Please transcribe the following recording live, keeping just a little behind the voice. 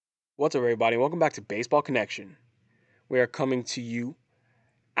What's up, everybody? Welcome back to Baseball Connection. We are coming to you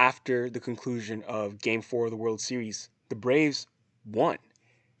after the conclusion of Game 4 of the World Series. The Braves won.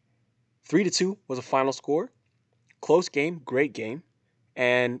 3-2 was a final score. Close game, great game.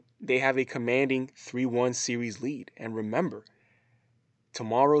 And they have a commanding 3-1 series lead. And remember,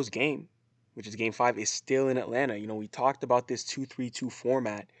 tomorrow's game, which is Game 5, is still in Atlanta. We talked about this 2-3-2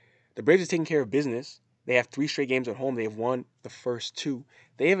 format. The Braves are taking care of business. They have 3 straight games at home. They have won the first 2.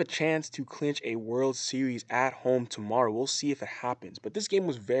 They have a chance to clinch a World Series at home tomorrow. We'll see if it happens. But this game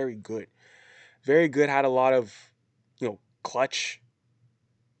was very good. Very good. Had a lot of, clutch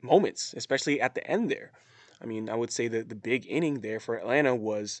moments, especially at the end there. I would say that the big inning there for Atlanta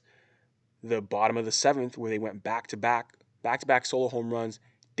was the bottom of the 7th, where they went back-to-back solo home runs,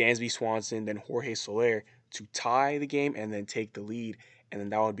 Dansby Swanson, then Jorge Soler to tie the game and then take the lead, and then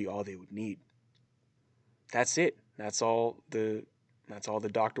that would be all they would need. That's it. That's all the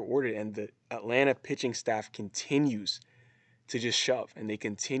doctor ordered, and the Atlanta pitching staff continues to just shove, and they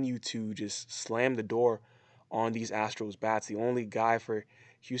continue to just slam the door on these Astros bats. The only guy for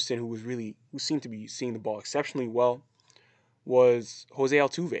Houston who seemed to be seeing the ball exceptionally well was Jose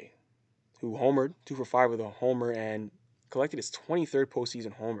Altuve, who homered 2 for 5 with a homer and collected his 23rd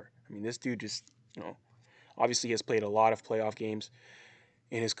postseason homer. This dude just obviously has played a lot of playoff games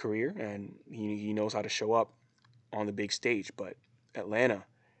in his career, and he knows how to show up on the big stage. But Atlanta,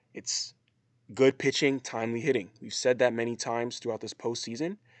 it's good pitching, timely hitting. We've said that many times throughout this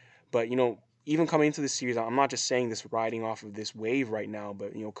postseason. But even coming into this series, I'm not just saying this riding off of this wave right now,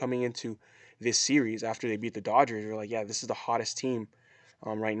 but coming into this series after they beat the Dodgers, you're like, yeah, this is the hottest team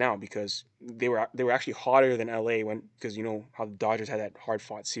right now, because they were actually hotter than LA because you know how the Dodgers had that hard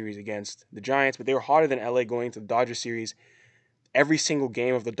fought series against the Giants, but they were hotter than LA going into the Dodgers series. Every single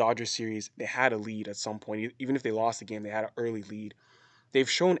game of the Dodgers series, they had a lead at some point. Even if they lost the game, they had an early lead. They've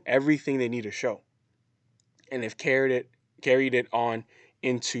shown everything they need to show, and they've carried it on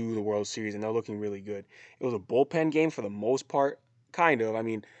into the World Series, and they're looking really good. It was a bullpen game for the most part, kind of.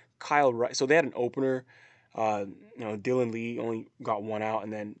 Kyle Wright. So they had an opener. Dylan Lee only got one out,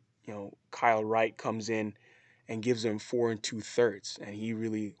 and then Kyle Wright comes in and gives them 4 2/3, and he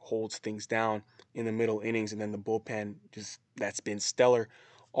really holds things down in the middle innings. And then the bullpen, just that's been stellar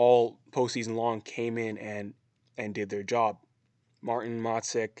all postseason long, came in and did their job. Martin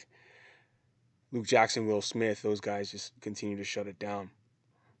Motzek, Luke Jackson, Will Smith, those guys just continue to shut it down.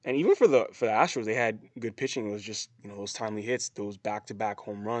 And even for the Astros, they had good pitching. It was just those timely hits, those back-to-back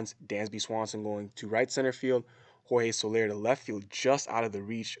home runs. Dansby Swanson going to right center field, Jorge Soler to left field, just out of the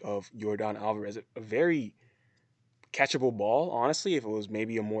reach of Yordan Alvarez. A very catchable ball, honestly, if it was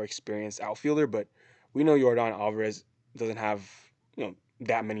maybe a more experienced outfielder. But we know Yordan Alvarez doesn't have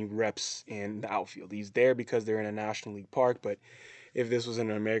that many reps in the outfield. He's there because they're in a National League park. But if this was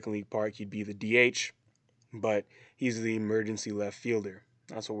in an American League park, he'd be the DH. But he's the emergency left fielder.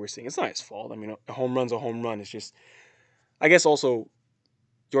 That's what we're seeing. It's not his fault. A home run's a home run. It's just, I guess also,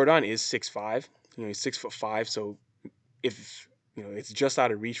 Jordan is 6'5". He's 6'5". So if it's just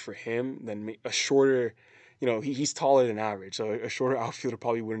out of reach for him, then a shorter, he's taller than average. So a shorter outfielder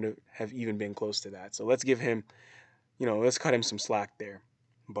probably wouldn't have even been close to that. So let's give him, let's cut him some slack there.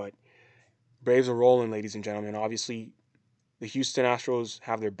 But Braves are rolling, ladies and gentlemen. Obviously, the Houston Astros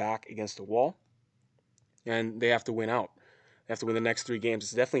have their back against the wall, and they have to win out. They have to win the next 3 games.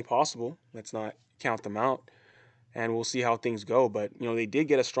 It's definitely possible. Let's not count them out, and we'll see how things go. But they did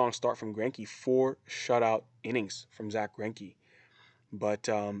get a strong start from Greinke, 4 shutout innings from Zach Greinke. But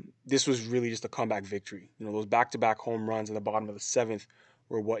this was really just a comeback victory. Those back-to-back home runs in the bottom of the 7th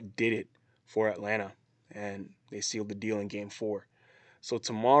were what did it for Atlanta, and they sealed the deal in Game 4. So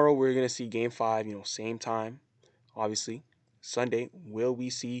tomorrow we're gonna see Game 5. Same time, obviously. Sunday, will we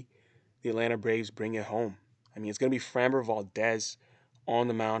see the Atlanta Braves bring it home? It's going to be Framber Valdez on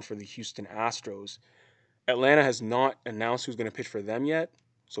the mound for the Houston Astros. Atlanta has not announced who's going to pitch for them yet,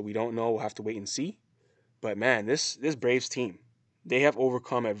 so we don't know. We'll have to wait and see. But man, this Braves team, they have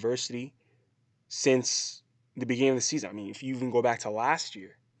overcome adversity since the beginning of the season. If you even go back to last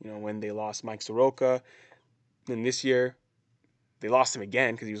year, when they lost Mike Soroka, then this year they lost him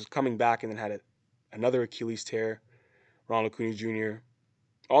again because he was coming back and then had another Achilles tear, Ronald Acuna Jr.,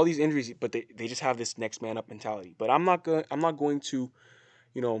 all these injuries, but they just have this next man up mentality. But I'm not going to,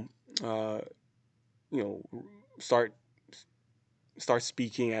 you know, uh, you know, start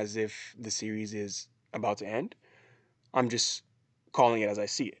speaking as if the series is about to end. I'm just calling it as I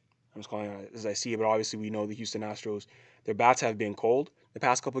see it. I'm just calling it as I see it. But obviously, we know the Houston Astros, their bats have been cold the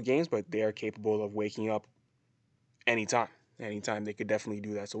past couple of games, but they are capable of waking up anytime. Anytime they could definitely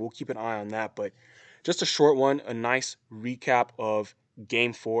do that. So we'll keep an eye on that. But just a short one, a nice recap of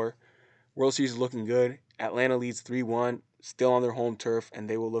Game 4 World Series is looking good. Atlanta leads 3-1, still on their home turf, and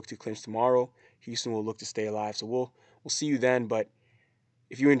they will look to clinch tomorrow. Houston will look to stay alive. So we'll see you then. But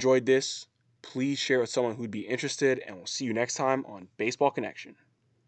if you enjoyed this, please share with someone who'd be interested, and we'll see you next time on Baseball Connection.